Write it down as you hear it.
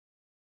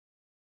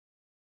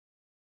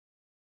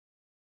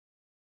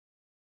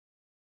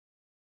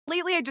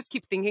Lately, I just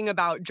keep thinking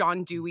about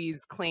John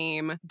Dewey's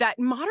claim that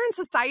modern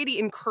society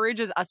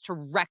encourages us to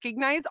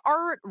recognize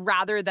art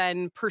rather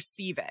than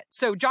perceive it.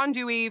 So John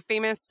Dewey,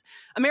 famous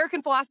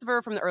American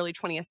philosopher from the early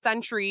 20th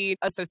century,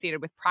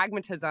 associated with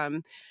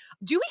pragmatism,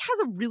 Dewey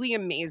has a really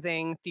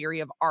amazing theory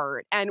of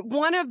art. And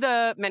one of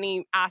the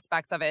many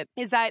aspects of it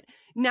is that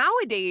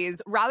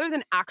nowadays, rather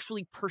than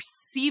actually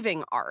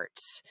perceiving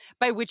art,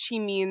 by which he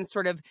means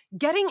sort of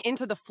getting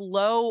into the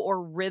flow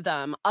or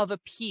rhythm of a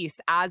piece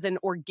as an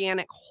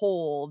organic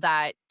whole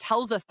that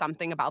tells us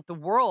something about the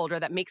world or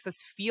that makes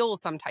us feel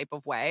some type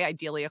of way,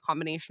 ideally a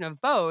combination of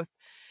both,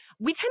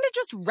 we tend to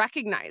just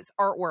recognize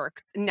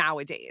artworks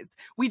nowadays.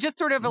 We just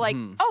sort of are like,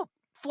 oh,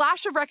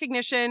 flash of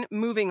recognition,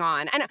 moving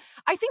on. And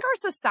I think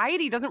our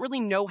society doesn't really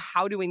know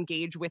how to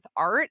engage with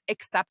art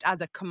except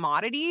as a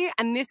commodity.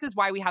 And this is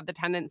why we have the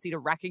tendency to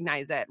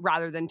recognize it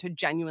rather than to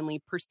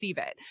genuinely perceive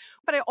it.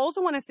 But I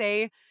also want to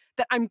say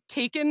that I'm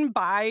taken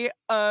by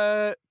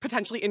a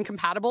potentially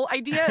incompatible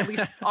idea, at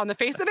least on the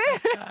face of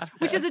it,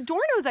 which is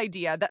Adorno's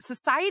idea that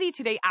society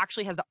today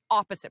actually has the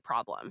opposite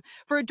problem.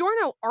 For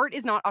Adorno, art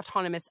is not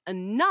autonomous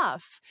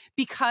enough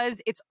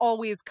because it's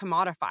always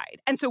commodified.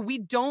 And so we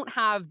don't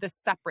have the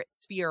separate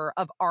sphere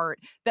of art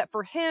that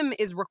for him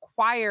is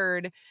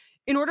required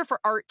in order for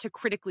art to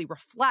critically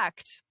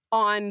reflect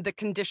on the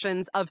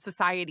conditions of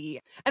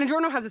society. And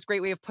Adorno has this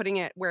great way of putting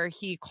it where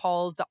he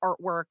calls the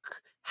artwork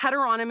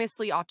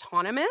heteronymous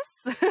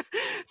autonomous.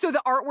 So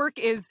the artwork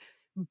is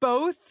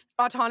both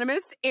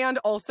autonomous and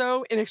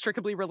also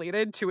inextricably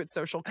related to its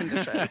social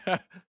condition.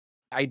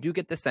 I do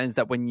get the sense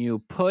that when you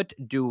put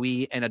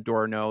Dewey and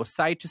Adorno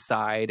side to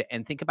side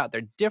and think about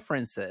their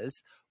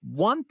differences,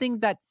 one thing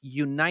that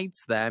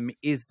unites them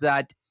is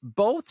that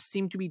both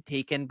seem to be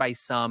taken by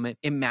some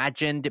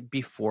imagined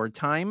before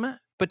time,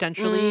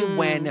 potentially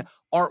when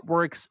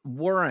artworks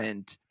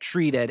weren't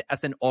treated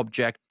as an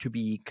object to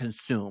be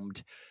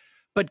consumed.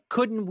 But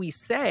couldn't we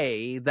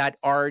say that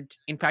art,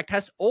 in fact,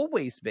 has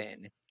always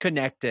been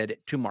connected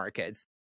to markets?